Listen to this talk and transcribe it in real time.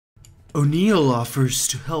O'Neill offers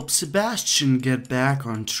to help Sebastian get back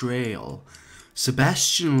on trail.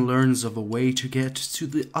 Sebastian learns of a way to get to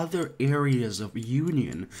the other areas of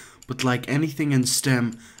Union, but like anything in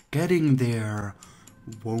STEM, getting there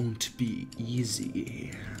won't be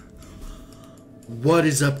easy. What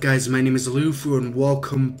is up, guys? My name is Lufu and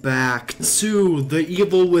welcome back to The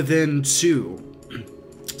Evil Within 2.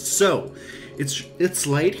 So, it's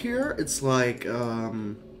late here. It's like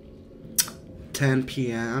 10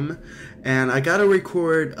 p.m. and I gotta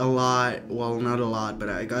record a lot. Well, not a lot, but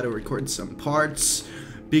I gotta record some parts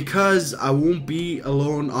because I won't be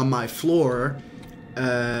alone on my floor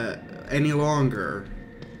any longer.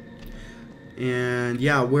 And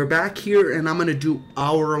yeah, we're back here and I'm gonna do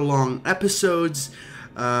hour-long episodes,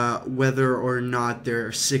 whether or not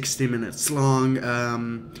they're 60 minutes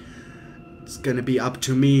long. It's gonna be up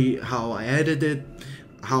to me how I edit it,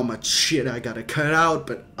 how much shit I gotta cut out,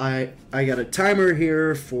 but I got a timer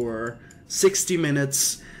here for 60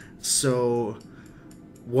 minutes, so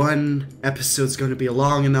one episode's gonna be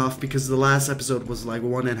long enough because the last episode was like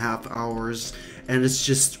 1.5 hours and it's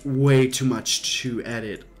just way too much to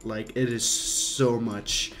edit. Like, it is so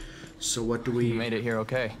much. So what do we... You made it here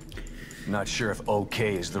okay. Not sure if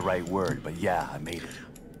okay is the right word, but yeah, I made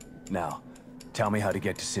it. Now, tell me how to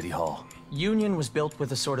get to City Hall. Union was built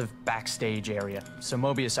with a sort of backstage area, so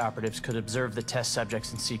Mobius operatives could observe the test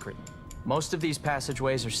subjects in secret. Most of these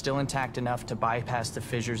passageways are still intact enough to bypass the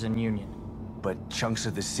fissures in Union. But chunks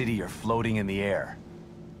of the city are floating in the air.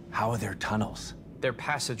 How are there tunnels? They're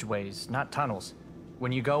passageways, not tunnels.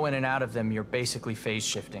 When you go in and out of them, you're basically phase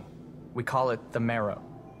shifting. We call it the marrow.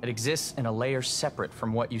 It exists in a layer separate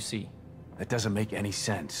from what you see. That doesn't make any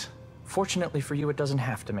sense. Fortunately for you, it doesn't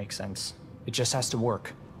have to make sense. It just has to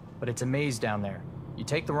work. But it's a maze down there. You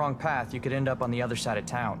take the wrong path, you could end up on the other side of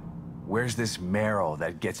town. Where's this marrow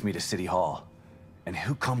that gets me to City Hall? And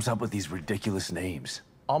who comes up with these ridiculous names?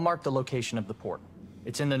 I'll mark the location of the port.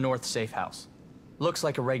 It's in the north safe house. Looks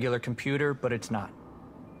like a regular computer, but it's not.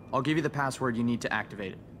 I'll give you the password you need to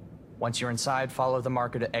activate it. Once you're inside, follow the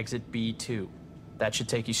marker to exit B2. That should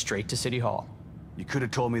take you straight to City Hall. You could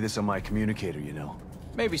have told me this on my communicator, you know.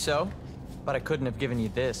 Maybe so, but I couldn't have given you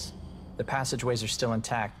this. The passageways are still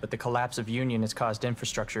intact, but the collapse of Union has caused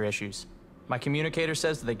infrastructure issues. My communicator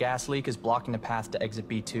says that the gas leak is blocking the path to exit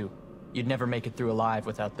B2. You'd never make it through alive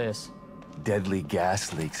without this. Deadly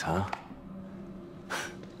gas leaks, huh?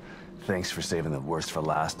 Thanks for saving the worst for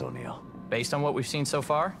last, O'Neill. Based on what we've seen so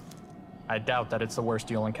far, I doubt that it's the worst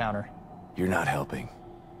you'll encounter. You're not helping.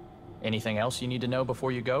 Anything else you need to know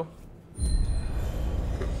before you go?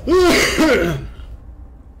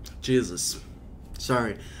 Jesus.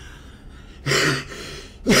 Sorry.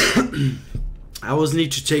 I always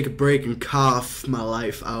need to take a break and cough my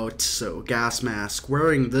life out, so gas mask.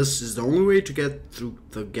 Wearing this is the only way to get through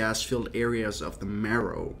the gas-filled areas of the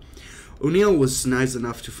marrow. O'Neill was nice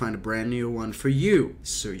enough to find a brand new one for you,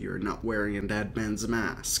 so you're not wearing a dead man's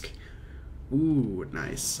mask. Ooh,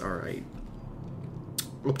 nice. Alright.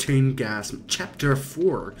 Obtain gas. Chapter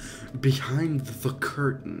 4. Behind the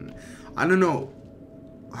curtain. I don't know.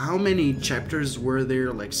 How many chapters were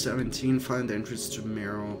there? Like 17? Find the entrance to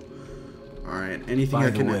marrow. Alright, anything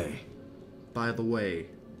I can... By the way.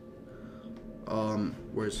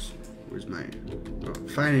 Where's my...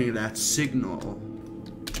 finding that signal.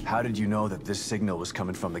 How did you know that this signal was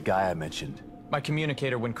coming from the guy I mentioned? My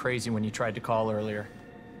communicator went crazy when you tried to call earlier.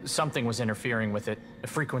 Something was interfering with it, a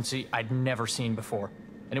frequency I'd never seen before.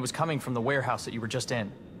 And it was coming from the warehouse that you were just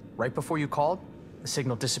in. Right before you called, the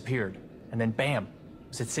signal disappeared. And then bam, it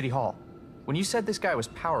was at City Hall. When you said this guy was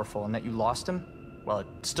powerful and that you lost him, well, it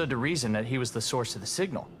stood to reason that he was the source of the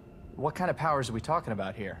signal. What kind of powers are we talking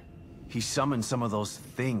about here? He summoned some of those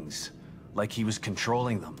things, like he was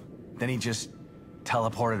controlling them. Then he just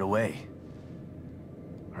teleported away.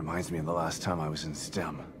 Reminds me of the last time I was in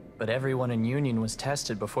STEM. But everyone in Union was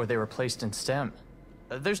tested before they were placed in STEM.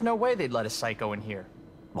 There's no way they'd let a psycho in here.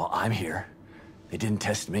 Well, I'm here. They didn't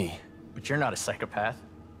test me. But you're not a psychopath.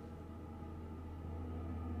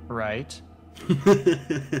 Right?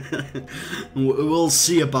 We'll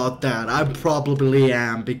see about that. I probably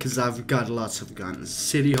am, because I've got lots of guns.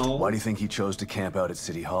 City Hall? Why do you think he chose to camp out at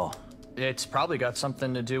City Hall? It's probably got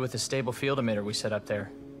something to do with the stable field emitter we set up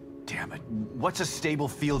there. Damn it. What's a stable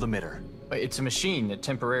field emitter? It's a machine that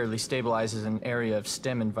temporarily stabilizes an area of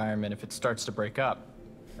STEM environment if it starts to break up.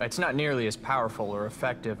 It's not nearly as powerful or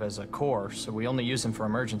effective as a core, so we only use them for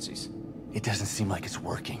emergencies. It doesn't seem like it's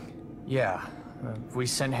working. Yeah. We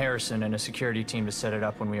sent Harrison and a security team to set it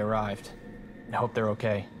up when we arrived. I hope they're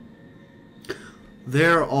okay.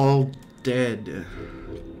 They're all dead.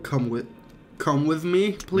 Come with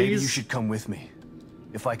me, please? Maybe you should come with me.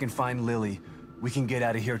 If I can find Lily, we can get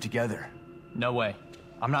out of here together. No way.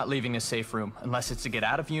 I'm not leaving this safe room unless it's to get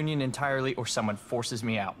out of Union entirely or someone forces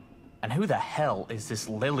me out. And who the hell is this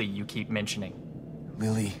Lily you keep mentioning?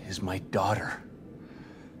 Lily is my daughter.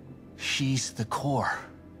 She's the core.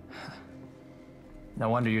 No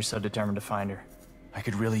wonder you're so determined to find her. I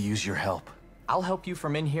could really use your help. I'll help you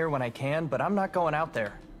from in here when I can, but I'm not going out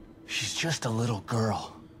there. She's just a little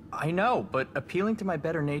girl. I know, but appealing to my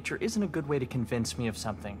better nature isn't a good way to convince me of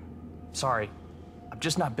something. Sorry, I'm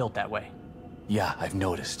just not built that way. Yeah, I've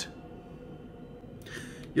noticed.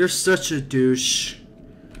 You're such a douche.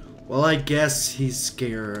 Well, I guess he's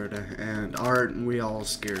scared, and aren't we all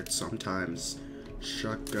scared sometimes?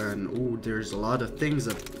 Shotgun. Ooh, there's a lot of things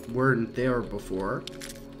that weren't there before.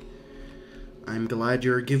 I'm glad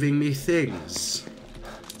you're giving me things.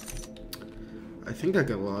 I think I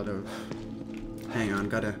got a lot of... Hang on,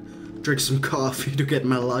 gotta drink some coffee to get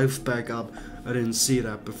my life back up. I didn't see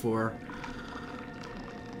that before.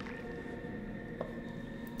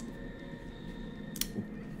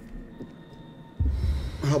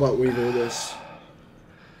 How about we do this?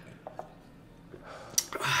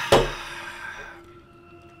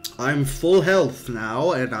 I'm full health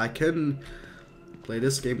now, and I can play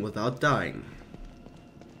this game without dying.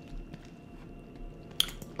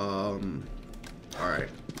 Alright.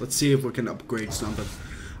 Let's see if we can upgrade something.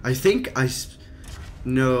 I think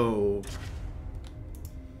no.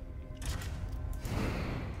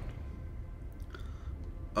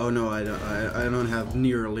 Oh no, I don't have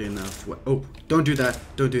nearly enough. Oh, don't do that.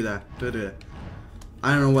 Don't do that. Don't do that.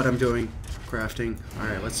 I don't know what I'm doing. Crafting.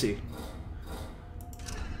 Alright, let's see.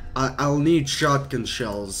 I'll need shotgun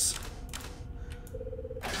shells.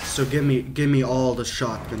 So give me all the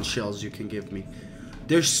shotgun shells you can give me.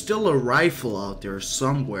 There's still a rifle out there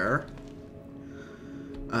somewhere.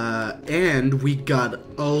 And we got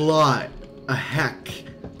a lot. A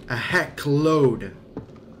heck load.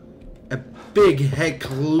 A big heck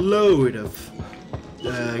load of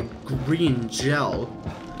green gel.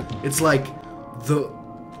 It's like the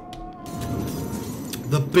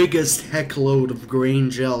biggest heck load of green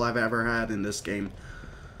gel I've ever had in this game.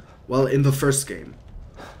 Well, in the first game.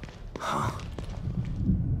 Huh.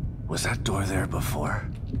 Was that door there before?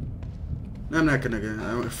 I'm not gonna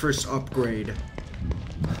go. First upgrade.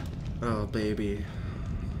 Oh, baby.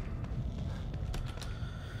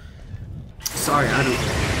 Sorry, I don't...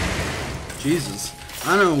 Jesus.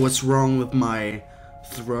 I don't know what's wrong with my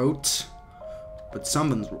throat. But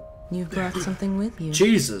something's... You've brought something with you.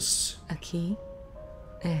 Jesus. A key?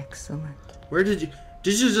 Excellent. Where did you...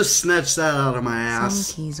 Did you just snatch that out of my ass?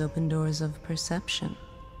 Some keys open doors of perception.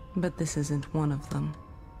 But this isn't one of them.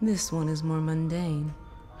 This one is more mundane,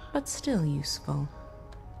 but still useful.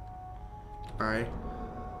 Alright.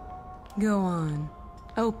 Go on.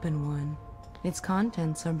 Open one. Its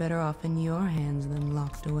contents are better off in your hands than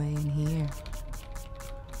locked away in here.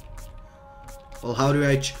 Well, how do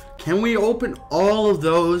I... Can we open all of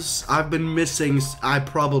those? I've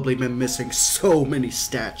probably been missing so many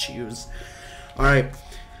statues. Alright.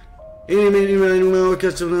 Let's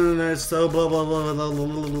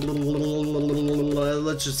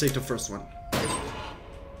just take the first one.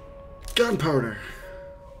 Gunpowder.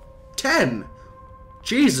 10.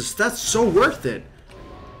 Jesus, that's so worth it.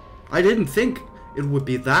 I didn't think it would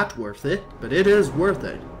be that worth it, but it is worth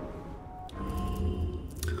it.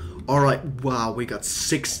 Alright, wow, we got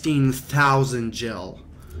 16,000 gel.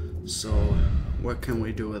 So, what can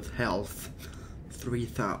we do with health?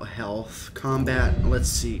 3,000 health. Combat, let's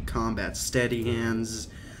see, combat. Steady hands.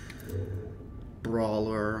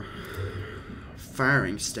 Brawler.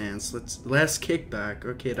 Firing stance. Less kickback.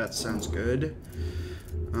 Okay, that sounds good.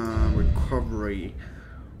 Recovery.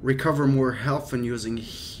 Recover more health when using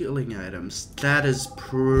healing items. That is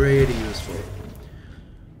pretty useful.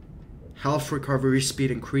 Health recovery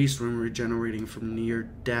speed increased when regenerating from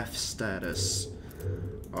near-death status.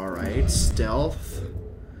 Alright, stealth.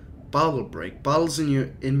 Bottle break. Bottles in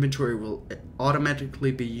your inventory will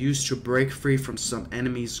automatically be used to break free from some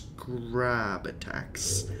enemies' grab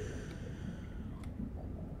attacks.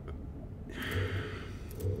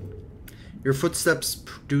 Your footsteps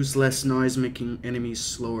produce less noise, making enemies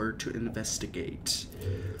slower to investigate.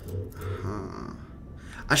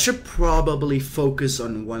 I should probably focus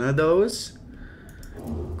on one of those.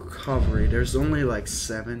 Recovery. There's only like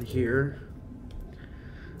 7 here.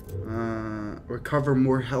 Recover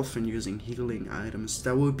more health when using healing items.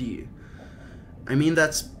 That would be... I mean,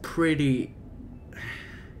 that's pretty...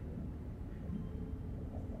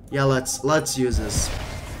 Yeah, let's use this.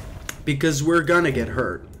 Because we're gonna get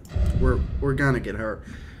hurt. We're gonna get hurt.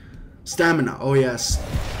 Stamina. Oh yes.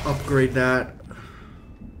 Upgrade that.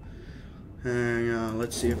 Hang on,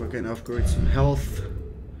 let's see if I can upgrade some health.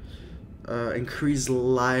 Increase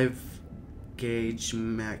life gauge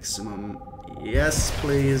maximum. Yes,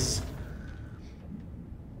 please.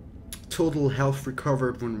 Total health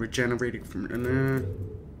recovered when regenerating from...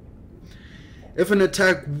 If an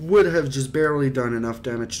attack would have just barely done enough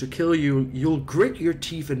damage to kill you, you'll grit your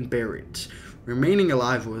teeth and bear it. Remaining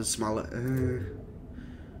alive with a small...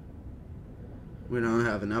 we don't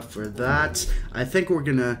have enough for that. I think we're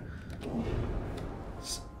gonna...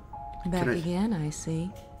 Back again, I see.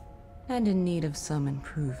 And in need of some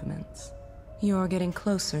improvements. You're getting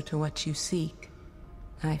closer to what you seek.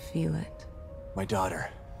 I feel it. My daughter.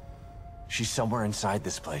 She's somewhere inside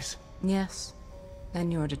this place. Yes,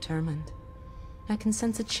 and you're determined. I can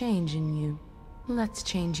sense a change in you. Let's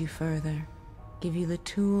change you further. Give you the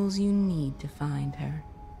tools you need to find her.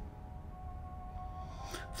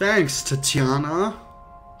 Thanks, Tatiana.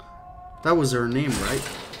 That was her name, right?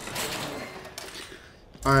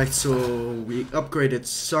 Alright, so we upgraded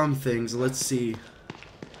some things. Let's see.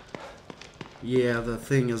 Yeah, the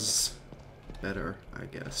thing is better, I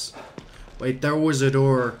guess. Wait, there was a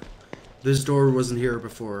door. This door wasn't here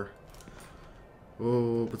before.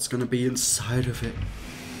 Oh, what's gonna be inside of it?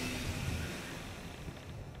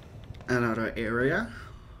 Another area?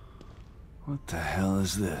 What the hell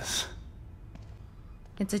is this?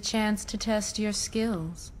 It's a chance to test your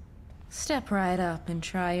skills. Step right up and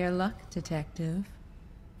try your luck, detective.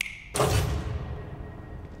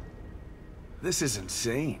 This is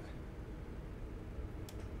insane.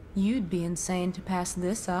 You'd be insane to pass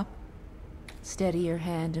this up. Steady your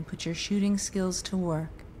hand and put your shooting skills to work.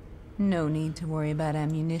 No need to worry about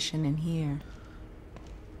ammunition in here.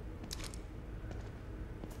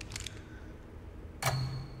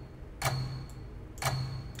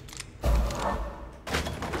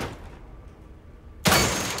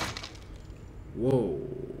 Whoa.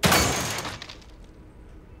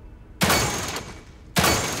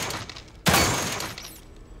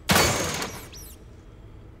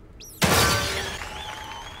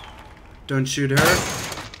 Don't shoot her.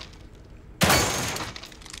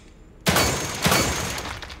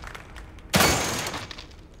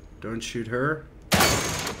 Don't shoot her.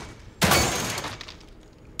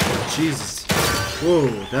 Jesus. Whoa,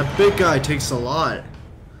 that big guy takes a lot.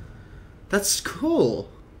 That's cool.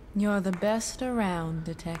 You're the best around,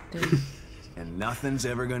 detective. And nothing's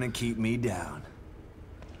ever gonna keep me down.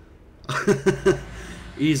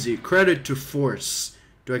 Easy. Credit to Force.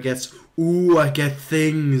 Do I get... Ooh, I get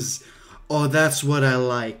things. Oh, that's what I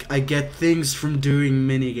like. I get things from doing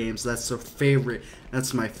minigames. That's the favorite.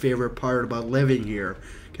 That's my favorite part about living here.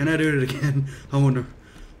 Can I do it again? I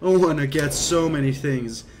wanna get so many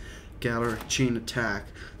things. Gallery chain attack.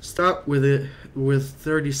 Stop with it with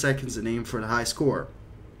 30 seconds and aim for the high score.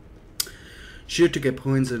 Shoot to get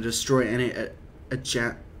points and destroy any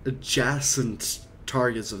adjacent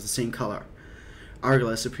targets of the same color.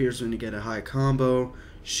 Hourglass appears when you get a high combo.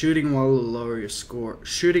 Shooting one will lower your score.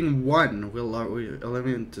 Shooting one will lower your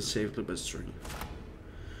eliminate disablement by string.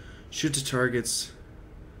 Shoot to targets.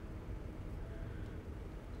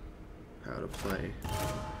 How to play.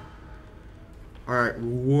 Alright,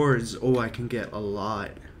 rewards. Oh, I can get a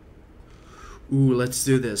lot. Ooh, let's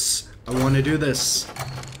do this. I want to do this.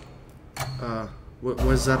 What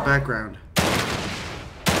was that background?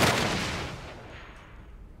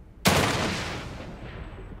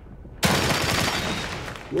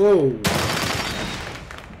 Whoa.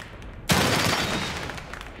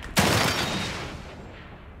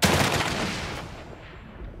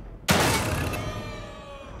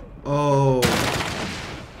 Oh.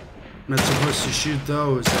 I'm not supposed to shoot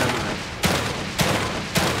those, am I?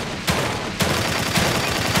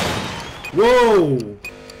 Whoa!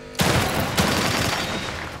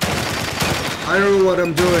 I don't know what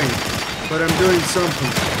I'm doing, but I'm doing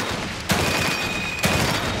something.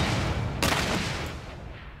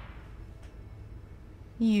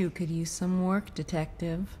 You could use some work,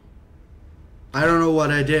 detective. I don't know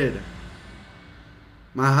what I did.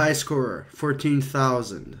 My high score,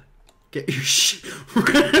 14,000. Get your shit.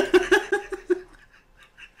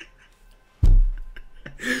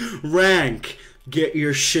 Rank, get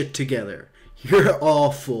your shit together. You're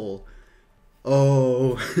awful.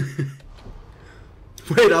 Oh.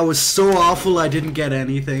 Wait, I was so awful I didn't get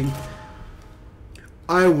anything.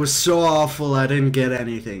 I was so awful I didn't get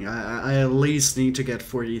anything. I at least need to get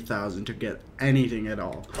 40,000 to get anything at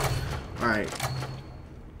all. Alright.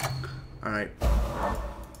 Alright.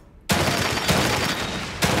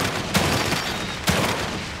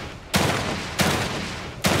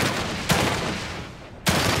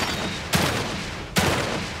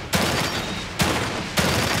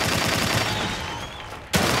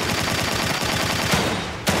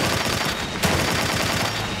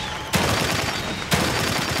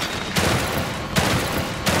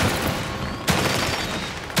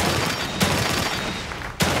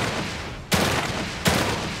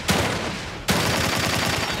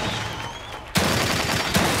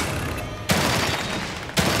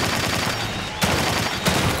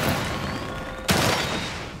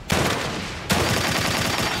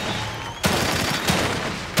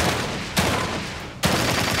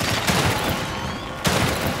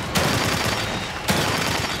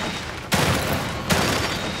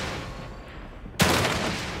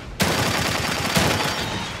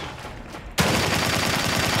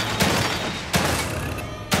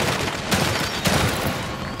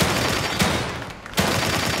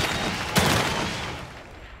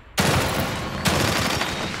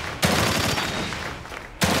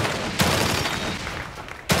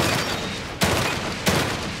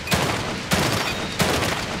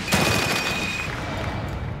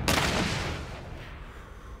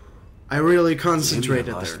 I really Maybe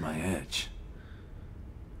concentrated I lost there. my edge.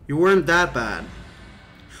 You weren't that bad.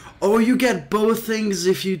 Oh, you get both things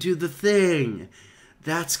if you do the thing.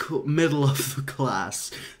 That's cool. Middle of the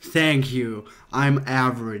class. Thank you. I'm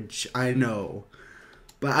average, I know.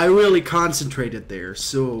 But I really concentrated there,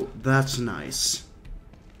 so that's nice.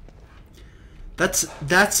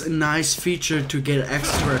 That's a nice feature to get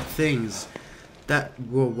extra things.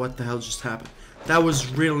 Whoa, what the hell just happened? That was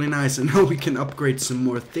really nice, and now we can upgrade some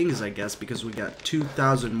more things, I guess, because we got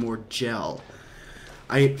 2,000 more gel.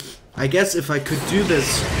 I guess if I could do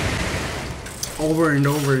this over and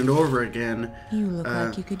over and over again. You look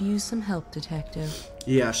like you could use some help, Detective.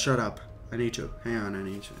 Yeah, shut up. I need to. Hang on, I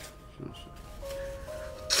need to.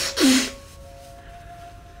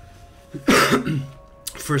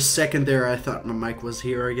 For a second there, I thought my mic was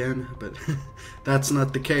here again, but that's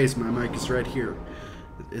not the case. My mic is right here.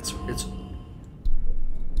 It's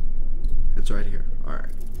right here. All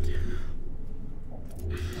right.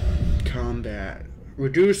 Combat.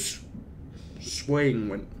 Reduce swaying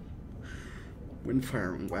when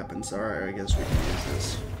firing weapons. All right, I guess we can use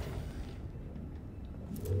this.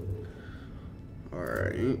 All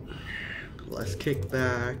right. Let's kick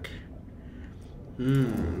back.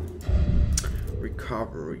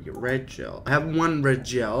 Recovery, red gel. I have one red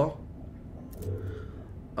gel.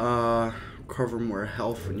 Recover more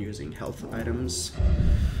health when using health items.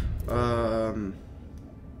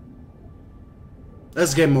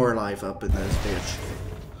 Let's get more life up in this bitch.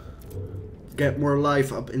 Get more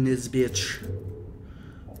life up in this bitch.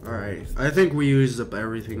 Alright, I think we used up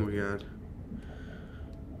everything we got.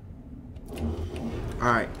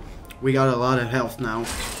 Alright, we got a lot of health now.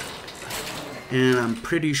 And I'm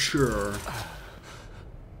pretty sure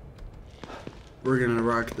we're gonna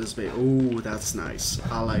rock this bait. Oh, that's nice.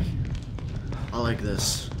 I like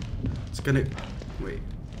this. It's gonna wait.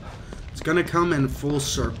 It's gonna come in full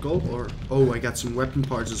circle, or oh, I got some weapon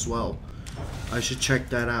parts as well. I should check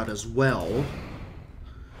that out as well.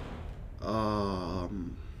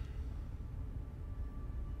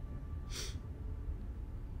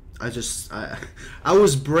 I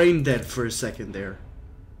was brain dead for a second there.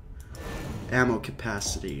 Ammo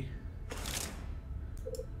capacity.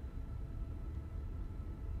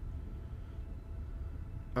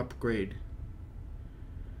 Upgrade.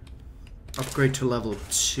 Upgrade to level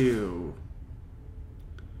 2.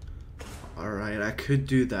 Alright, I could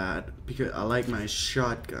do that because I like my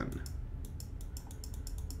shotgun.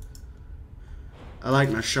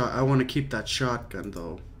 I want to keep that shotgun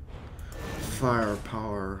though.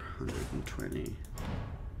 Firepower 120.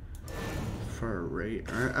 Fire rate.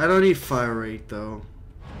 I don't need fire rate though.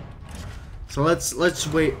 So let's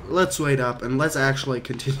wait up and let's actually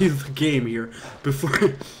continue the game here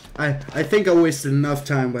before I think I wasted enough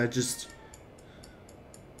time by just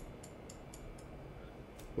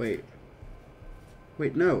wait,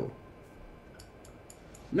 no,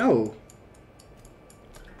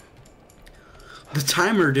 the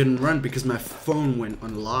timer didn't run because my phone went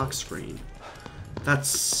on lock screen. That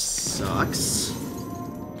sucks.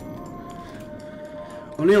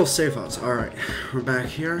 O'Neill safe house. Alright, we're back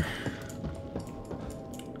here.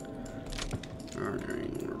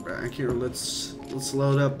 Alright, we're back here. Let's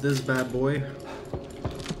load up this bad boy.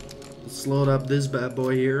 Let's load up this bad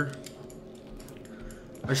boy here.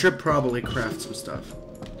 I should probably craft some stuff.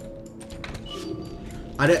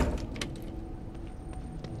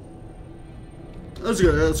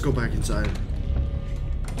 Let's go back inside.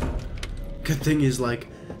 Good thing he's like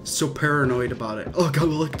so paranoid about it. Oh, gotta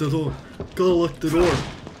lock the door. Gotta lock the door.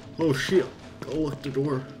 Oh shit. Gotta lock the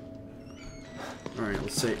door. Alright,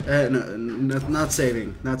 let's save. No, not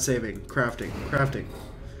saving. Not saving. Crafting. Crafting.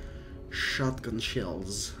 Shotgun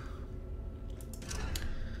shells.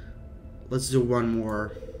 Let's do one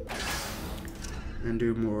more. And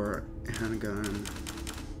do more handgun.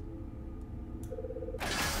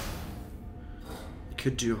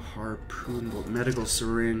 Could do harpoon, but medical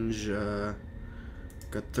syringe.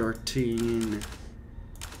 Got 13.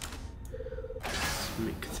 Let's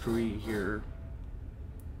make 3 here.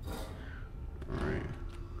 Alright.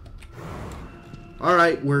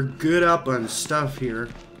 Alright, we're good up on stuff here.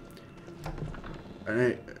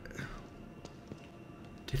 Alright.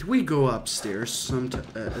 Did we go upstairs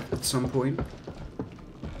at some point?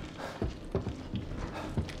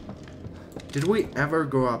 Did we ever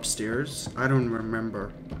go upstairs? I don't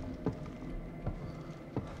remember.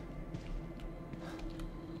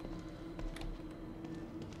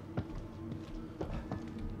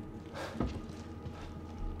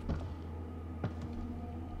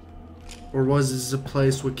 Or was this the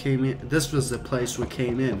place we came in? This was the place we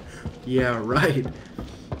came in. Yeah, right.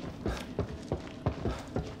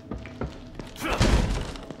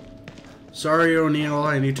 Sorry, O'Neill,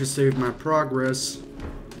 I need to save my progress.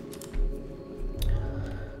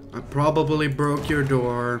 I probably broke your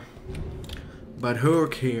door, but who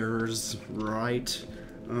cares, right?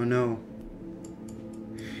 Oh no.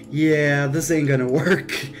 Yeah, this ain't gonna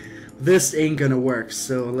work. This ain't gonna work,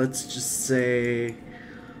 so let's just say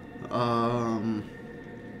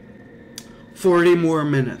 40 more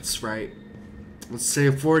minutes, right? Let's say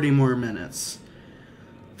 40 more minutes.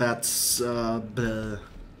 That's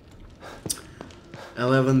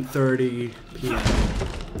 11:30 p.m.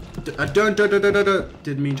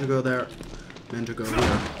 Didn't mean to go there. Meant to go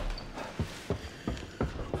here.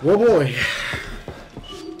 Whoa boy.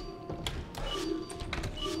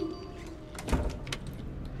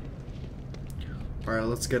 Alright,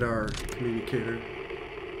 let's get our communicator.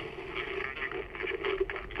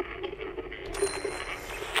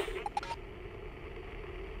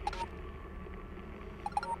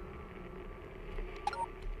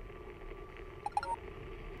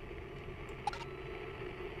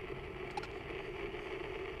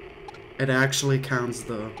 It actually counts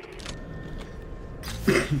the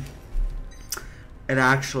it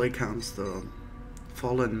actually counts the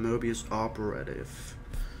fallen Mobius operative.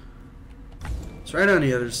 It's right on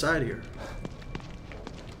the other side here.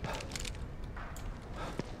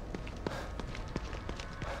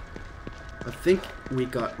 I think we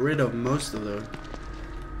got rid of most of the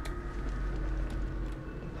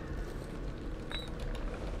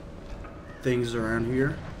things around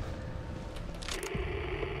here.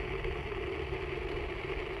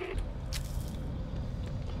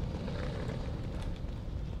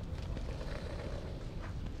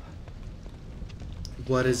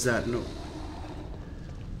 What is that noise?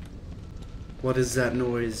 What is that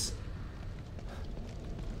noise?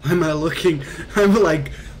 Why am I looking? I'm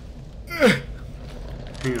like... Ugh.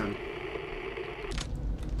 Hang on.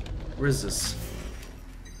 Where is this?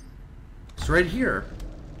 It's right here.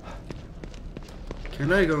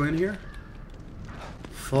 Can I go in here?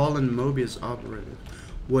 Fallen Mobius operative.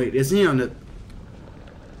 Wait, isn't he on the...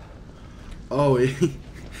 Oh,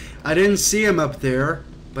 I didn't see him up there.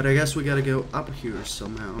 But I guess we gotta go up here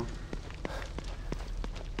somehow.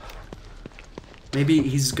 Maybe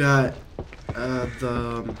he's got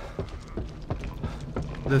the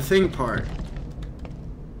thing part.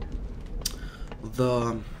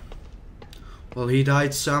 Well, he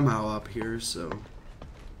died somehow up here, so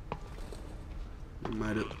I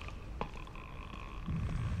might have.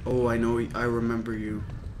 Oh, I know. I remember you.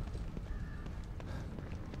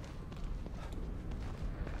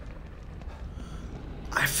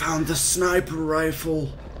 I found the sniper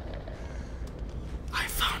rifle. I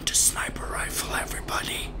found a sniper rifle,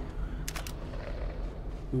 everybody.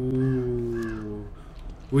 Ooh.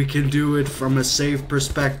 We can do it from a safe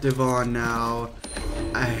perspective on now.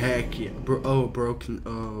 Heck yeah. Broken.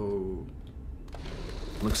 Oh.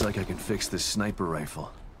 Looks like I can fix this sniper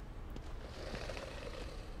rifle.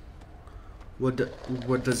 What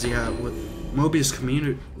does he have? With Mobius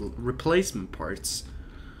community replacement parts?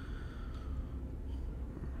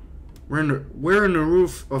 We're in the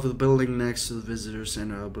roof of the building next to the visitor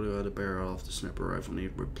center. I blew out the barrel of the sniper rifle.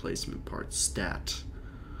 Need replacement parts. Stat.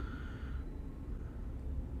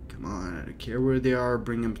 Come on, I don't care where they are.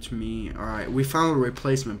 Bring them to me. Alright, we found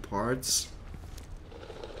replacement parts.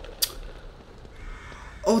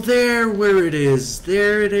 Oh, there, where it is.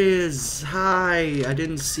 There it is. Hi, I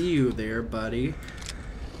didn't see you there, buddy.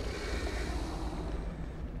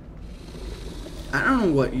 I don't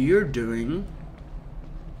know what you're doing.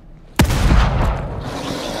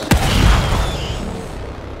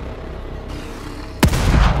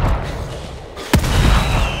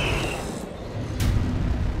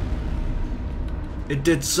 It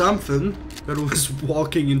did something, but it was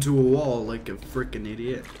walking into a wall like a freaking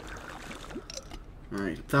idiot.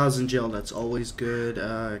 Alright, 1,000 gel, that's always good.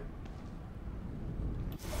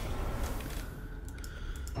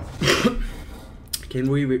 Can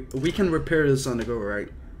we can repair this on the go, right?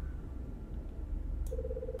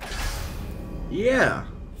 Yeah.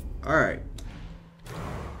 Alright.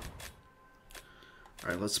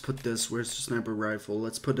 Alright, let's put this, where's the sniper rifle?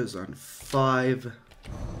 Let's put this on 5.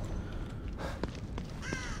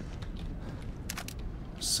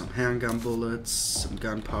 Some handgun bullets, some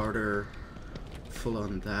gunpowder, full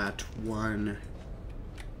on that 1.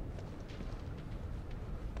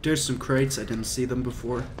 There's some crates, I didn't see them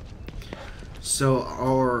before. So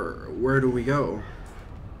where do we go?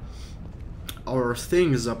 Our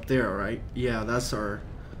thing is up there, right? Yeah, that's our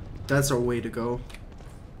way to go.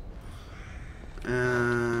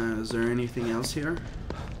 Is there anything else here?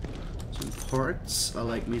 Some parts, I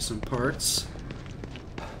like me some parts.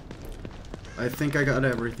 I think I got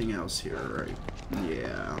everything else here, right?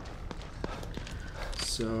 Yeah.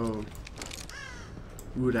 So,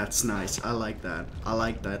 ooh, that's nice. I like that. I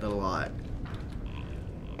like that a lot.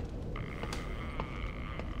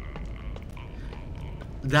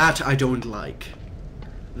 That I don't like.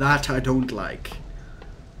 That I don't like.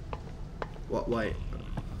 What? Wait.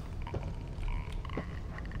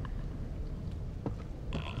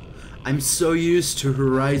 I'm so used to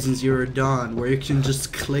Horizon Zero Dawn, where you can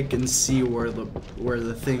just click and see where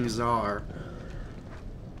the things are.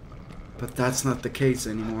 But that's not the case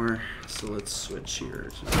anymore. So let's switch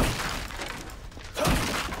here.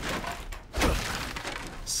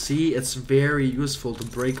 See, it's very useful to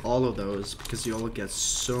break all of those because you'll get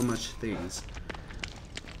so much things.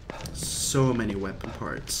 So many weapon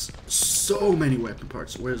parts. So many weapon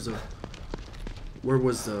parts. Where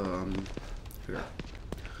was the here.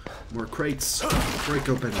 More crates. Break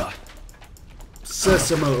open.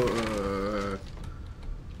 Sesamo.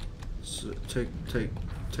 So take.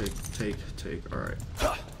 Alright.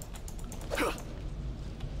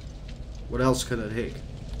 What else could I take?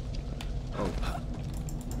 Oh.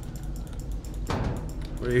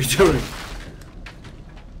 What are you doing?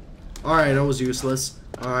 Alright, that was useless.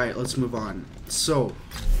 Alright, let's move on. So,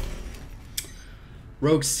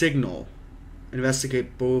 Rogue Signal.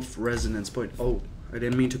 Investigate both resonance point. Oh, I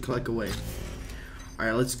didn't mean to click away.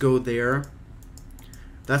 Alright, let's go there.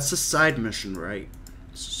 That's a side mission, right?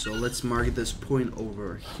 So let's mark this point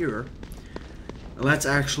over here. Let's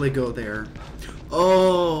actually go there.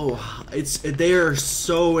 Oh, they are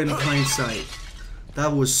so in plain sight.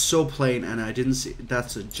 That was so plain, and I didn't see.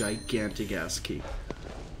 That's a gigantic ass key.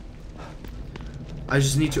 I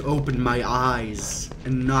just need to open my eyes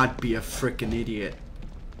and not be a frickin' idiot.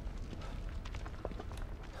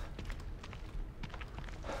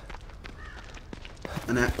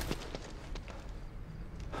 And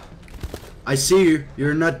I see you.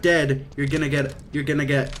 You're not dead. You're gonna get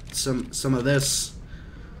some of this.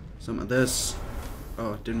 Some of this.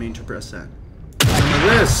 Oh, didn't mean to press that. Some of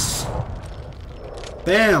this.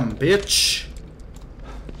 Bam, bitch.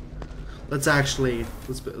 Let's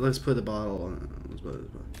put the bottle on. Let's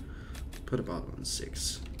put a bottle on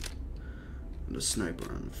 6. And a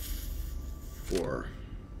sniper on 4.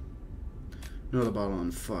 Another bottle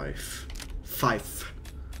on 5. 5.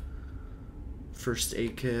 First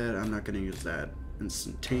aid kit. I'm not gonna use that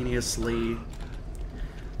instantaneously.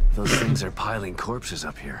 Those things are piling corpses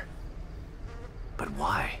up here. But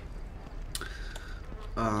why?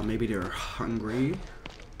 Maybe they're hungry.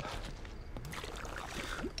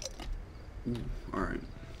 Alright.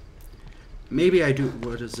 Maybe I do.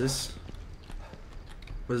 What is this?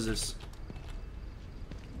 What is this?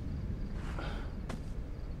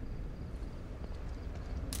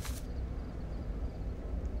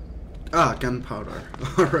 Ah, gunpowder.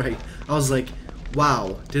 Alright. I was like,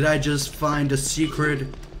 wow, did I just find a secret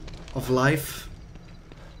of life?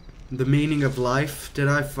 The meaning of life? Did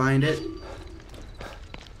I find it?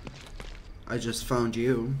 I just found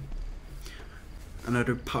you.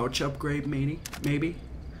 Another pouch upgrade, maybe?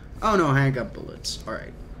 Oh no, handgun bullets.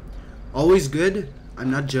 Alright. Always good.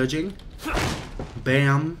 I'm not judging.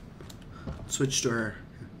 Bam. Switch to her.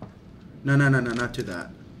 No, not to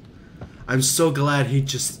that. I'm so glad he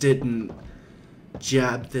just didn't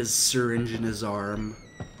jab this syringe in his arm.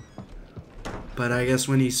 But I guess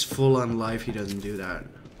when he's full on life, he doesn't do that.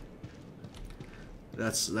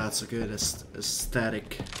 That's a good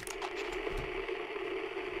aesthetic.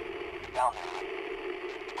 Down there.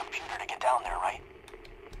 The computer to get down there, right?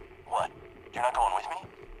 What? You're not going with me?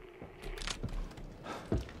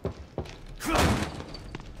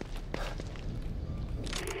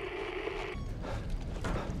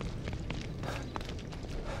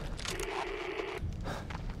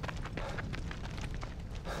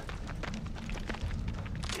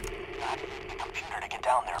 The computer to get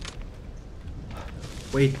down there.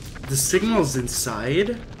 Wait, the signal's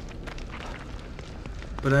inside?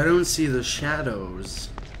 But I don't see the shadows.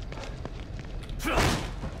 Here?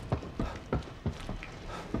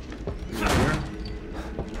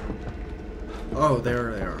 Oh,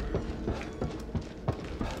 there they are.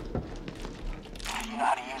 You know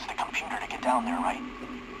how to use the computer to get down there, right?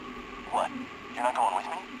 What? You're not going with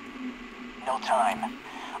me? No time.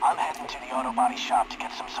 I'm heading to the auto body shop to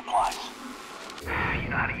get some supplies. You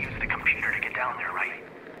know how to use the computer to get down there, right?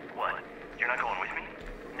 What? You're not going with me?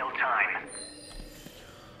 No time.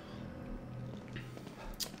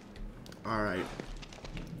 Alright.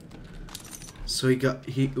 So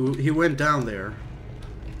he went down there.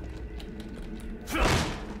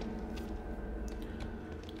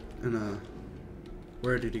 And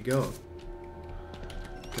where did he go?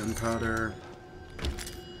 Gunpowder.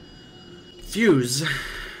 Fuse.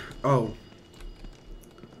 Oh.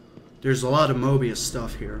 There's a lot of Mobius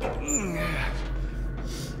stuff here.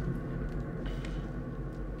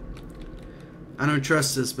 I don't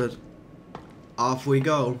trust this, but off we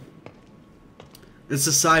go. It's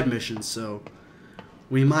a side mission, so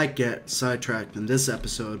we might get sidetracked in this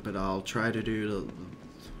episode, but I'll try to do the...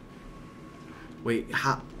 Wait,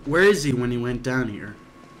 where is he when he went down here?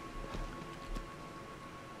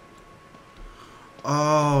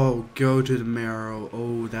 Oh, go to the marrow.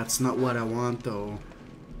 Oh, that's not what I want, though.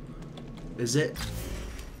 Is it?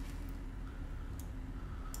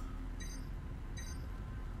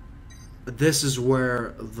 This is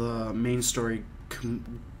where the main story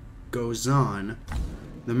goes on.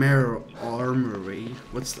 The Marrow Armory.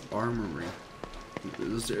 What's the armory?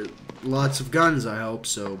 Is there lots of guns? I hope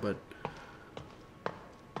so, but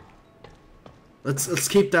let's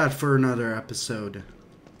keep that for another episode.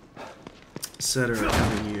 Cedar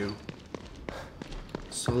Avenue.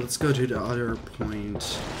 So let's go to the other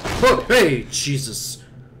point. Oh, hey, Jesus!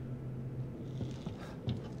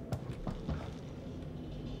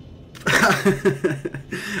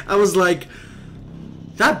 I was like,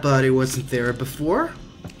 that body wasn't there before.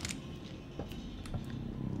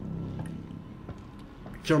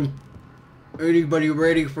 Anybody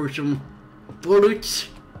ready for some bullets?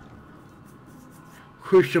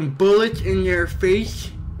 For some bullets in their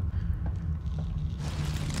face?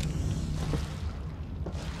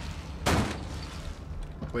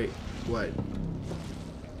 Wait, what?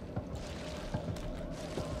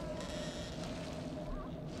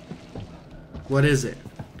 What is it?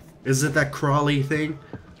 Is it that crawly thing?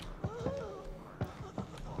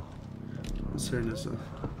 Let's turn this off.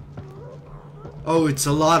 Oh, it's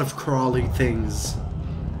a lot of crawly things.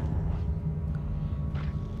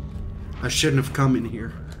 I shouldn't have come in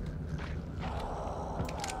here.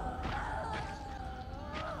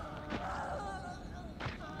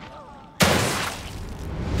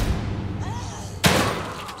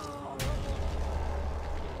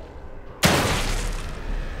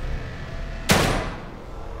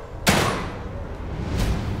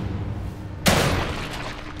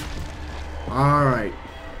 Alright.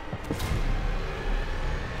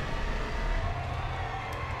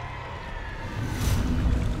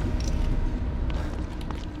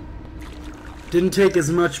 Didn't take as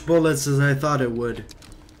much bullets as I thought it would.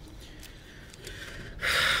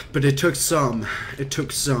 But it took some. It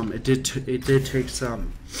took some. It did take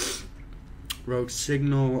some. Rogue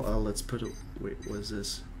signal. Let's put a... Wait, what is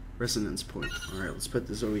this? Resonance point. Alright, let's put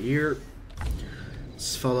this over here.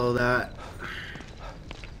 Let's follow that.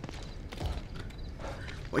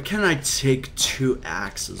 Why can't I take 2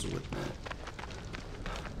 axes with me?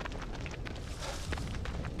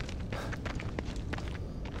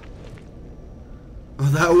 Oh,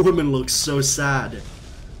 that woman looks so sad.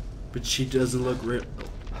 But she doesn't look real.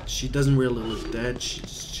 She doesn't really look dead.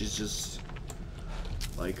 She's just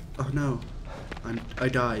like, oh no, I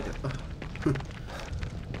died. Can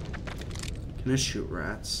I shoot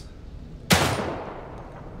rats?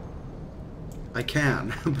 I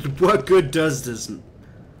can. But what good does this?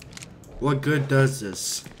 What good does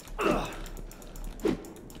this?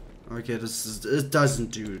 Okay, it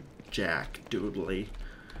doesn't do jack doodly.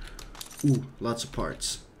 Ooh, lots of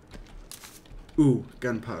parts. Ooh,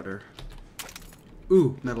 gunpowder.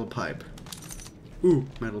 Ooh, metal pipe. Ooh,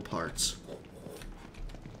 metal parts.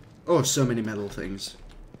 Oh, so many metal things.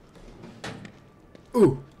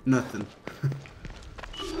 Ooh, nothing.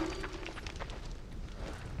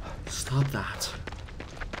 Stop that.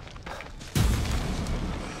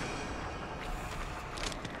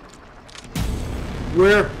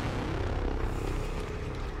 Where?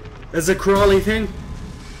 Is a crawly thing?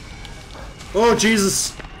 Oh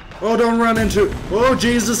Jesus! Oh, don't run into... Oh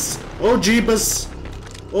Jesus! Oh Jeebus!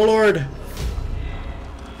 Oh Lord!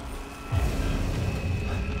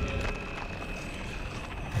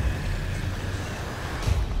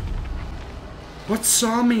 What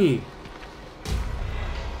saw me?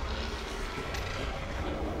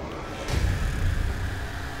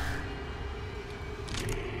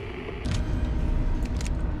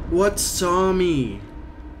 What saw me?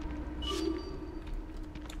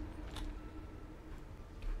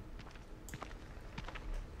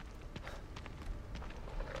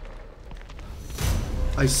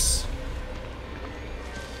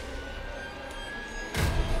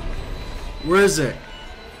 Where is it?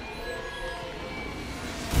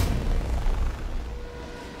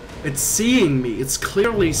 It's seeing me. It's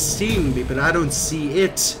clearly seeing me, but I don't see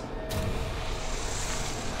it.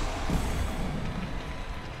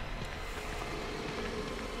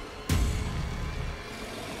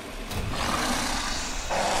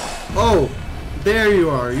 Oh, there you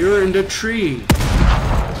are. You're in the tree.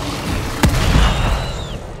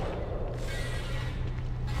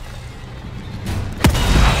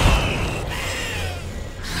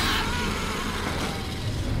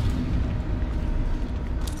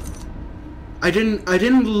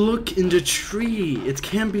 didn't look in the tree. It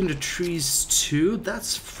can't be in the trees too.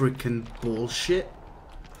 That's freaking bullshit.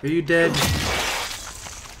 Are you dead?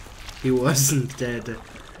 He wasn't dead.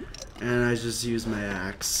 And I just used my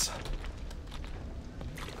axe.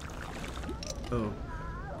 Oh.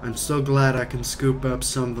 I'm so glad I can scoop up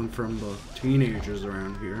something from the teenagers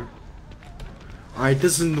around here. Alright,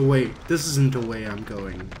 this isn't the way. This isn't the way I'm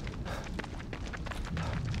going.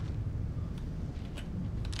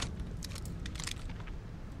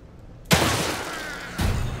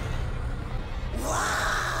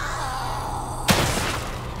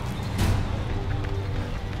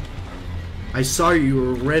 I saw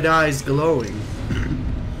your red eyes glowing.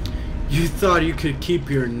 You thought you could keep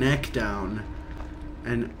your neck down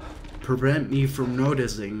and prevent me from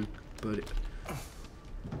noticing, but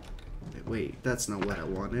wait, that's not what I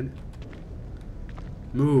wanted.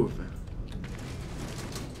 Move.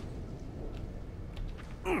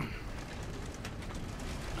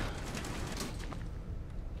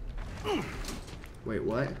 Wait,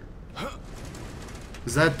 what?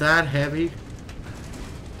 Is that heavy?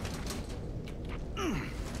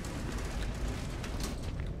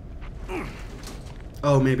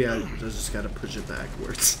 Oh, maybe I just gotta push it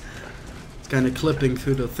backwards. It's kind of clipping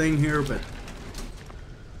through the thing here, but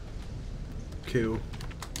Q.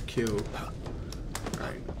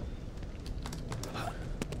 Alright.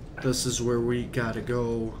 This is where we gotta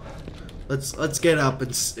go. Let's get up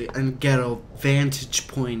and get a vantage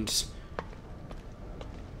point.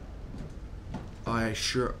 Oh,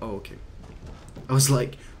 okay. I was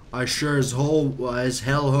like, I sure as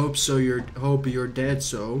hell hope you're dead.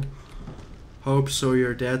 Hope so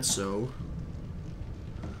you're dead. Oh,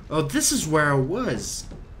 this is where I was.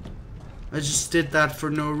 I just did that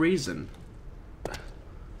for no reason.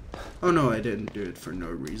 Oh no, I didn't do it for no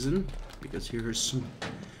reason. Because here's some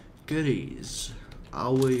goodies.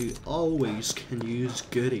 Always can use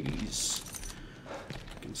goodies.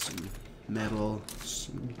 Get some metal,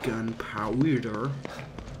 some gunpowder.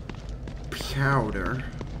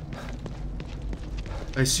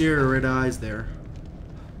 I see your red eyes there.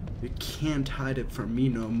 You can't hide it from me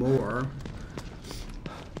no more.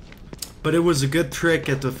 But it was a good trick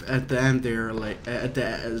at the end there, like at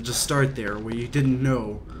the start there, where you didn't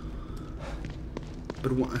know.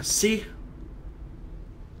 But see.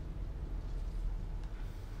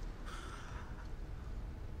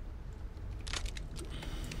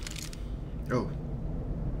 Oh.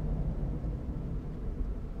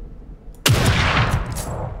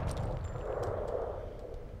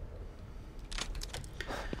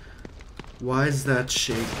 Why is that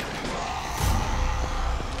shaking?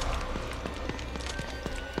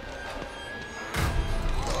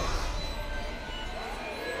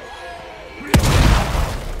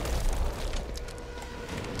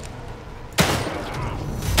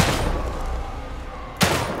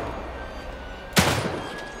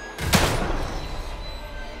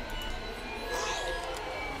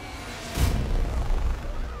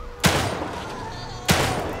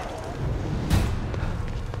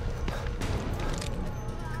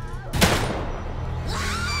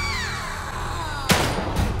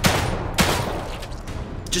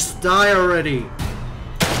 Just die already.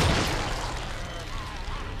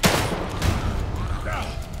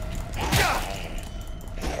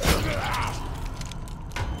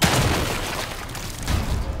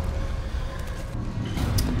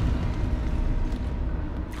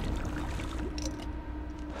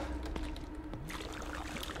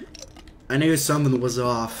 I knew something was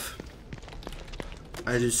off.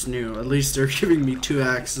 I just knew. At least they're giving me 2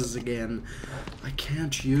 axes again. I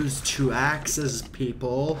can't use 2 axes,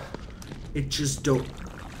 people. It just don't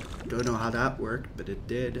know how that worked, but it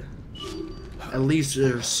did. At least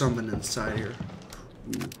there's someone inside here.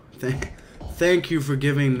 Ooh, thank you for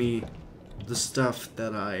giving me the stuff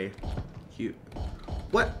that I use.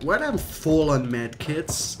 What I'm full on med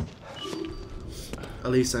kits.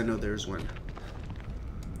 At least I know there's one.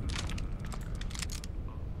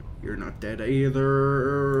 You're not dead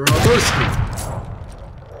either.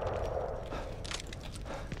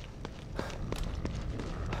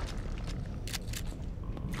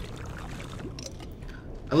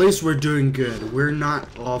 At least we're doing good. We're not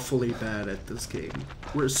awfully bad at this game.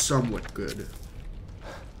 We're somewhat good.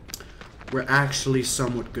 We're actually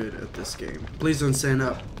somewhat good at this game. Please don't stand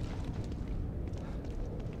up.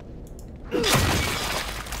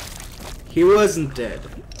 He wasn't dead.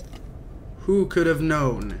 Who could have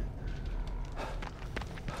known?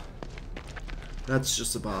 That's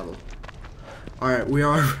just a bottle. Alright, we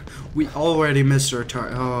already missed our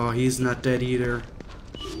target. Oh, he's not dead either.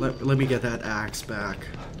 Let me get that axe back.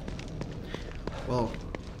 Well,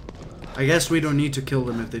 I guess we don't need to kill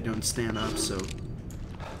them if they don't stand up, so...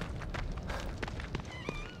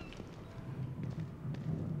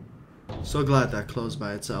 So glad that closed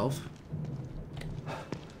by itself.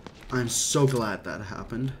 I'm so glad that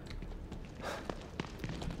happened.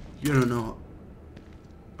 You don't know...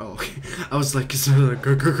 Oh, I was like, is that a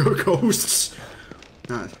ghosts?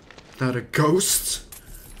 Not a ghost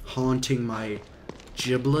haunting my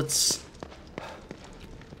giblets.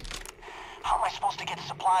 How am I supposed to get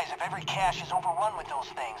supplies if every cache is overrun with those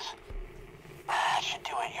things? That should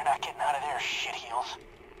do it. You're not getting out of there, shitheels.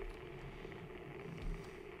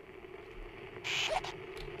 Shit.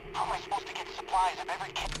 How am I supposed to get supplies if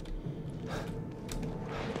every cache...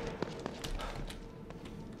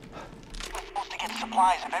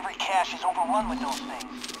 supplies if every cache is overrun with those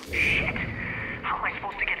things. Shit! How am I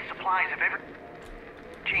supposed to get supplies if every...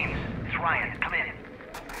 James, it's Ryan. Come in.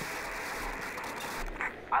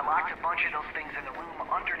 I locked a bunch of those things in the room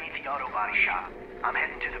underneath the auto body shop. I'm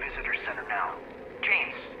heading to the visitor center now.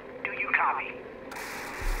 James, do you copy?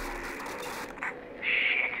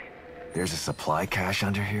 Shit. There's a supply cache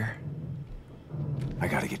under here? I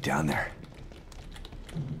gotta get down there.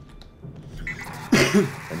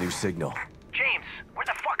 A new signal. James, where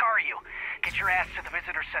the fuck are you? Get your ass to the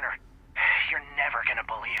visitor center. You're never gonna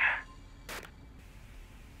believe.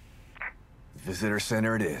 Visitor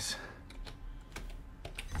center it is.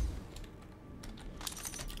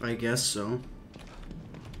 I guess so.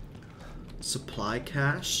 Supply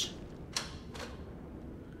cache?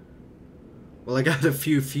 Well, I got a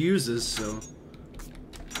few fuses, so...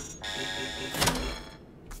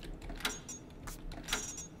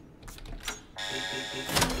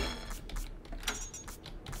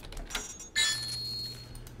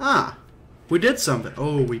 Ah! We did something!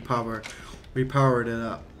 Oh, we powered it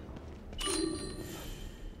up.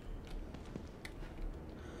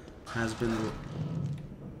 Has been...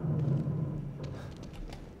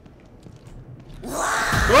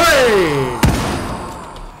 Hey!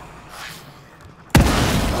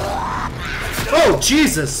 Oh,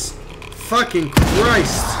 Jesus! Fucking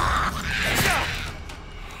Christ!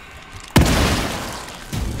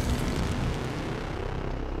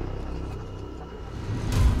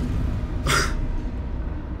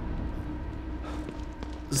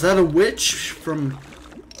 Is that a witch from...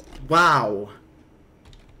 Wow.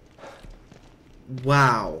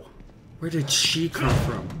 Wow. Where did she come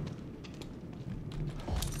from?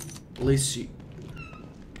 At least she...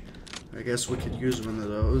 I guess we could use one of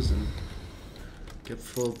those and get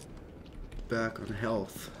full back on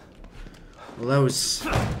health. Well, that was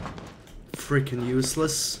freaking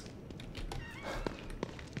useless.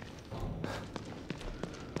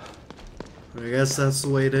 But I guess that's the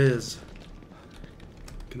way it is.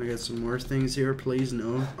 Can I get some more things here, please?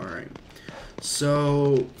 No? Alright.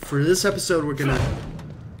 So, for this episode, we're gonna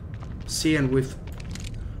see, and we've...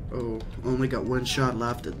 Oh, only got one shot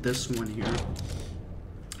left at this one here.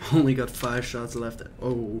 Only got 5 shots left.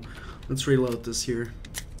 Oh, let's reload this here.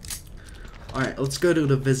 Alright, let's go to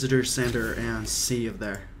the visitor center and see if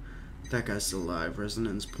that guy's still alive.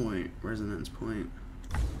 Resonance point.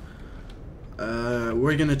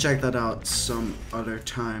 We're gonna check that out some other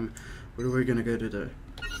time. But we're gonna go to the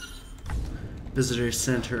visitor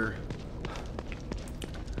center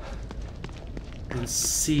and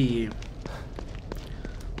see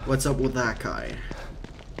what's up with that guy.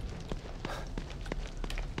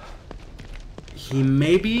 He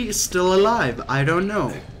may be still alive. I don't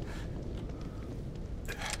know.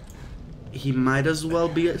 He might as well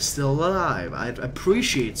be still alive. I'd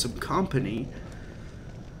appreciate some company.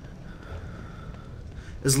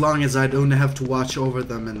 As long as I don't have to watch over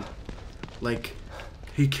them and, like,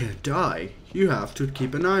 he can't die. You have to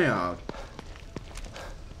keep an eye out.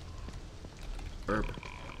 Herb.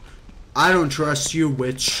 I don't trust you,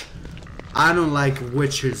 witch. I don't like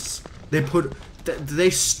witches. They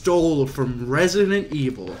stole from Resident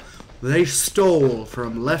Evil. They stole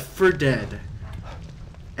from Left 4 Dead.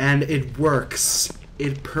 And it works.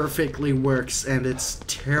 It perfectly works, and it's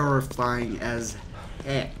terrifying as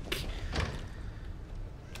heck.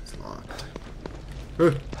 It's locked.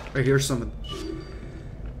 I hear something.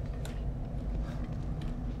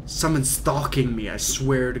 Someone's stalking me, I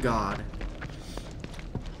swear to God.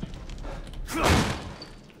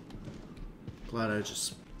 Glad I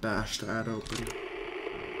just bashed that open.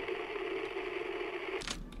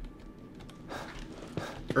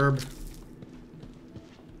 Herb.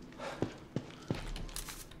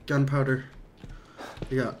 Gunpowder.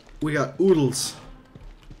 We got oodles.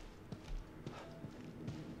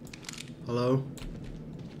 Hello?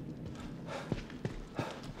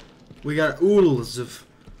 We got oodles of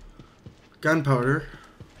gunpowder.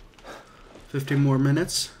 15 more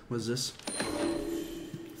minutes. What's this?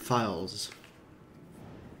 Files.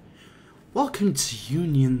 Welcome to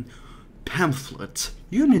Union Pamphlet.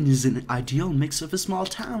 Union is an ideal mix of a small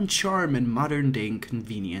town charm and modern day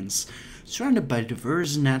inconvenience. Surrounded by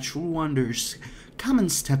diverse natural wonders, come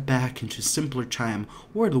and step back into a simpler time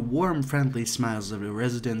where the warm, friendly smiles of the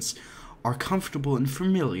residents are comfortable and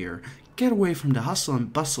familiar. Get away from the hustle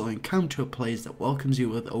and bustle and come to a place that welcomes you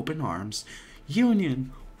with open arms.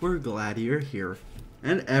 Union, we're glad you're here.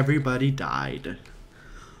 And everybody died.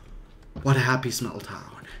 What a happy small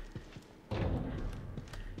town.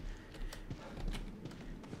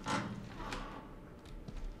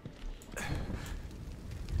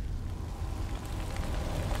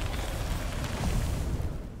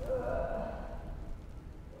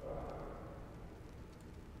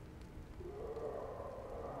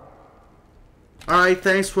 Alright,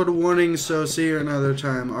 thanks for the warning, so see you another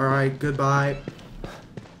time. Alright, goodbye.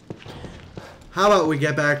 How about we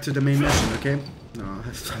get back to the main mission, okay? No,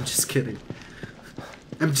 I'm just kidding.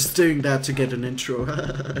 I'm just doing that to get an intro.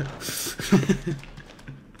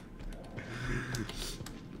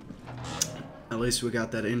 At least we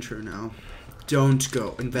got that intro now. Don't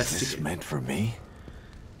go. Investigate. Is this meant for me?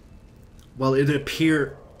 Well, it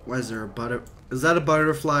appeared... Why is there a butter... Is that a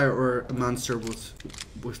butterfly or a monster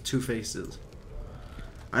with two faces?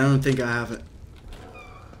 I don't think I have it.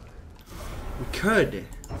 We could.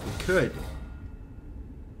 We could.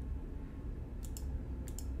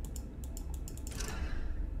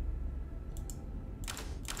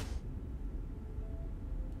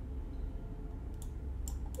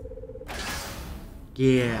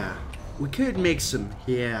 Yeah. We could make some.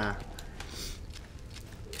 Yeah.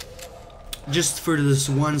 Just for this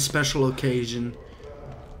one special occasion.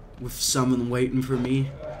 With someone waiting for me.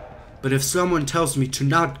 But if someone tells me to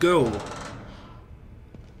not go...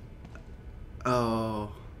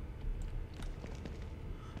 Oh.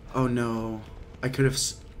 Oh no. I could have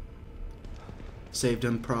saved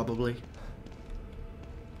him probably.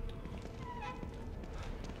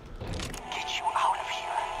 Get you out of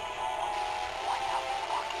here. What the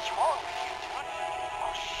fuck is wrong with you, dude?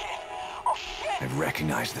 Oh shit. Oh shit. I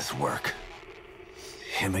recognize this work.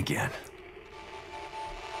 Him again.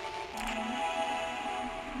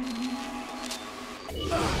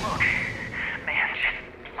 Look, man,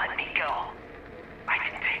 just let me go. I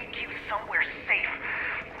can take you somewhere safe.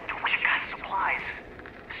 We've got supplies.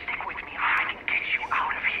 Stick with me. I can get you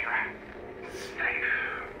out of here. Safe?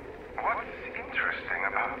 What's interesting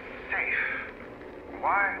about safe?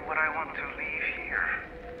 Why would I want to leave here?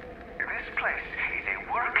 This place is a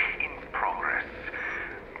work in progress,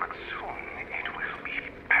 but soon it will be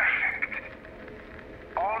perfect.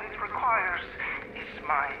 All it requires is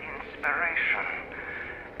my inspiration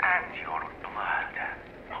and your blood.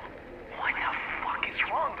 What the fuck is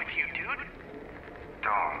wrong with you, dude?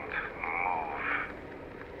 Don't move.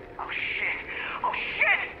 Oh shit! Oh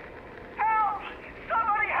shit! Help!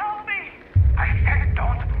 Somebody help me! I said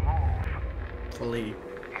don't move. Fully.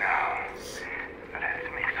 Now, let's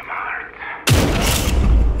make some art.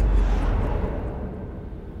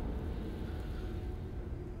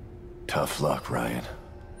 Tough luck, Ryan.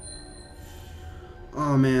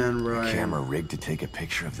 Oh man, right. Camera rigged to take a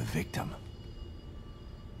picture of the victim.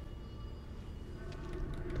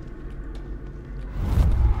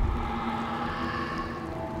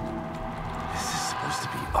 This is supposed to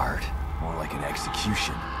be art, more like an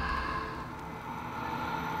execution.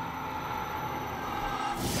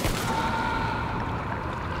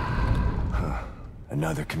 Huh.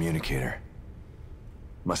 Another communicator.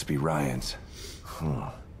 Must be Ryan's.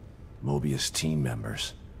 Huh. Mobius team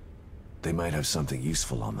members. They might have something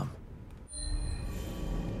useful on them.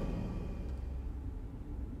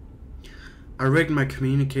 I rigged my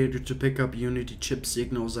communicator to pick up Unity chip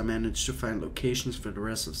signals. I managed to find locations for the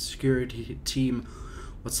rest of the security team.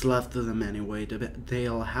 What's left of them anyway.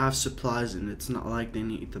 They'll have supplies and it's not like they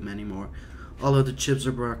need them anymore. All of the chips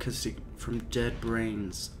are broadcasting from dead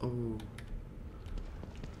brains. Oh.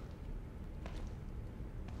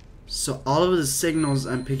 So all of the signals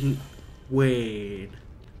I'm picking... Wait...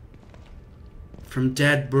 From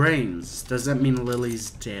dead brains. Does that mean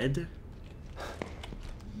Lily's dead?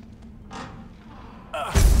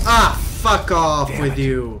 Ah, fuck off Damn with it.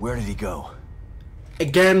 you. Where did he go?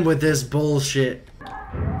 Again with this bullshit.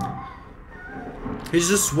 He's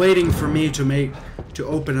just waiting for me to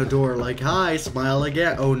open a door like, hi, smile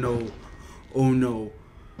again. Oh no. Oh no.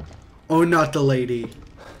 Oh, not the lady.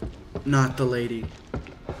 Not the lady.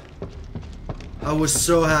 I was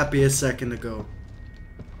so happy a second ago.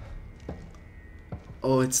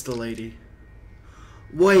 Oh, it's the lady.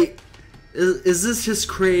 Wait, is this his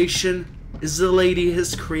creation? Is the lady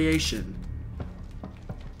his creation?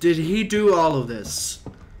 Did he do all of this?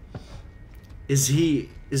 Is he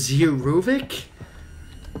Ruvik?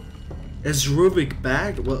 Is Ruvik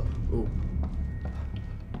back? Well, oh.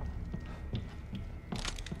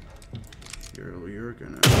 You're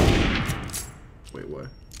gonna... Wait, what?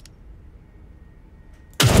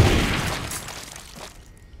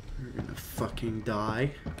 You're gonna fucking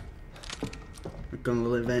die. Not gonna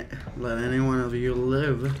let any one of you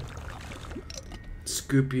live.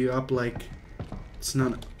 Scoop you up like it's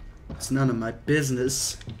none of my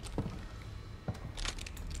business.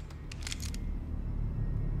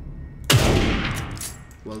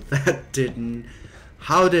 Well, that didn't.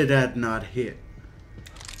 How did that not hit?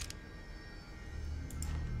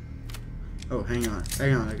 Oh, hang on,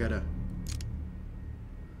 I gotta.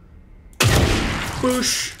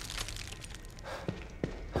 Push.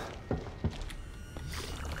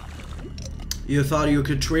 You thought you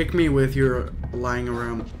could trick me with your lying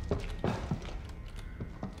around. What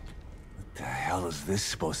the hell is this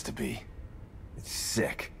supposed to be? It's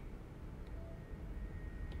sick.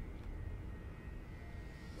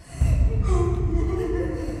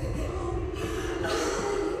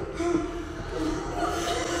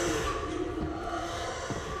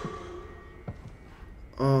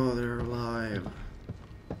 Oh, they're alive.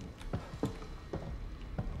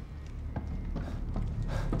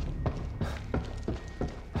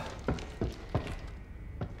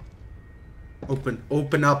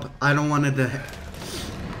 Open up. I don't want it to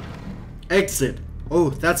exit. Oh,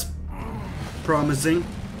 that's promising.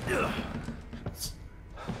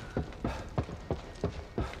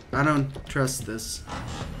 I don't trust this.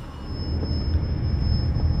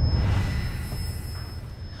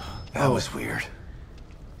 That was weird.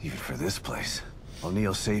 Even for this place.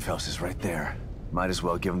 O'Neill's safe house is right there. Might as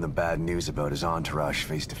well give him the bad news about his entourage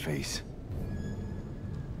face to face.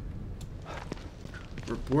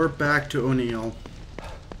 Report back to O'Neill.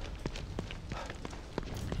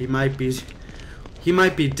 He might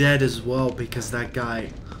be dead as well because that guy.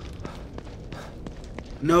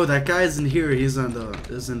 No, that guy isn't here. He's in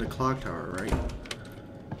the clock tower, right?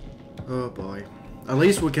 Oh boy. At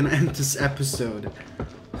least we can end this episode.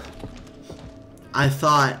 I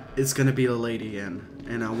thought it's gonna be the lady in,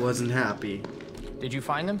 and I wasn't happy. Did you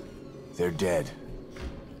find them? They're dead.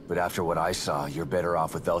 But after what I saw, you're better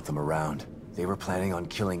off without them around. They were planning on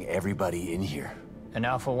killing everybody in here. An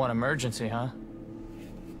Alpha 1 emergency, huh?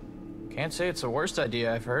 Can't say it's the worst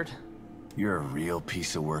idea I've heard. You're a real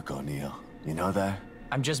piece of work, O'Neill. You know that?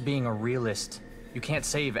 I'm just being a realist. You can't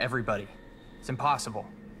save everybody. It's impossible.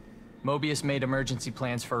 Mobius made emergency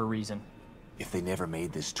plans for a reason. If they never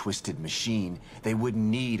made this twisted machine, they wouldn't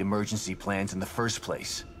need emergency plans in the first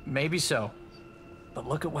place. Maybe so. But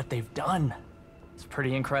look at what they've done. It's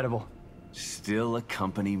pretty incredible. Still a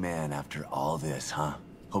company man after all this, huh?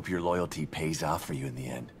 Hope your loyalty pays off for you in the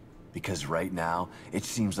end. Because right now, it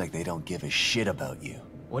seems like they don't give a shit about you.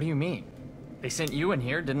 What do you mean? They sent you in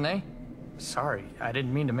here, didn't they? Sorry, I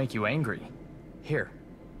didn't mean to make you angry. Here.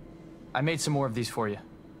 I made some more of these for you.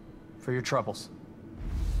 For your troubles.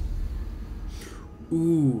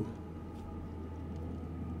 Ooh.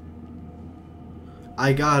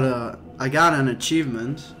 I got an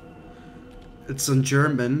achievement. It's in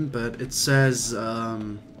German, but it says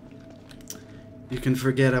you can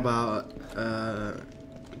forget about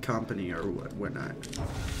company or whatnot.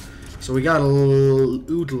 So we got a little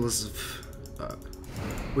oodles of.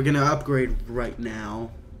 We're gonna upgrade right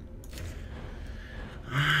now.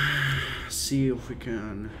 See if we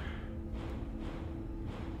can.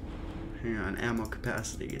 Hang on, ammo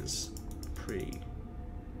capacity is pretty.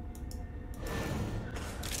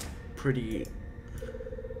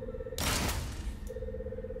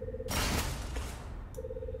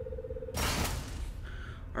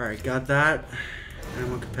 Alright, got that.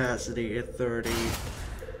 Ammo capacity at 30,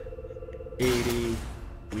 80.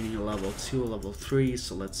 We need a level 2, level 3,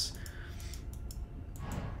 so let's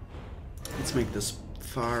make this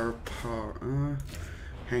firepower.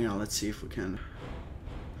 Hang on, let's see if we can.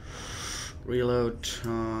 Reload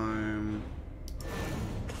time.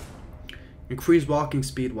 Increase walking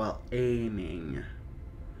speed while aiming.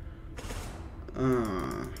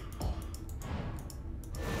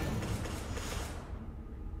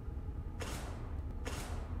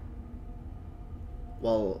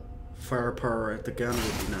 Well, firepower at the gun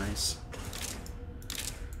would be nice.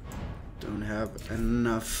 Don't have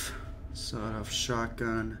enough sawed-off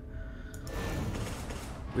shotgun.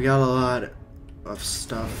 We got a lot of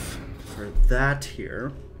stuff for that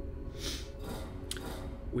here.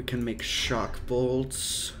 We can make shock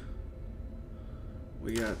bolts.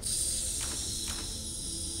 We got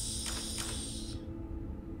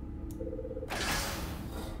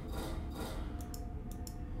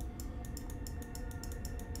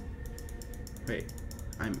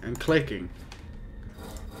I'm clicking.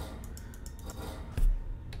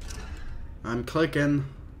 I'm clicking.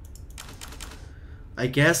 I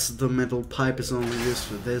guess the metal pipe is only used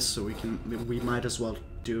for this, so we might as well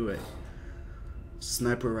do it.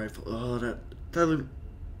 Sniper rifle. Oh,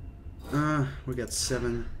 we got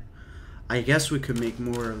 7. I guess we could make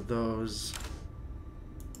more of those.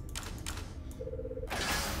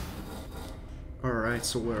 Alright,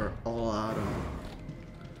 so we're all out of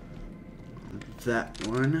that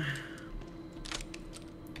one.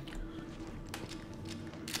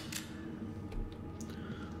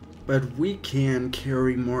 But we can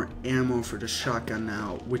carry more ammo for the shotgun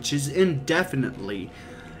now, which is indefinitely,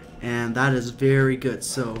 and that is very good.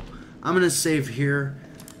 So I'm gonna save here.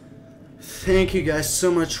 Thank you guys so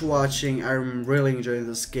much for watching. I'm really enjoying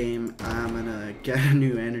this game. I'm gonna get a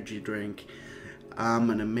new energy drink. I'm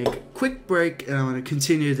gonna make a quick break and I'm gonna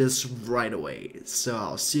continue this right away. So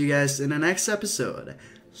I'll see you guys in the next episode.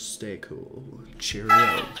 Stay cool.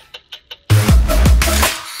 Cheerio.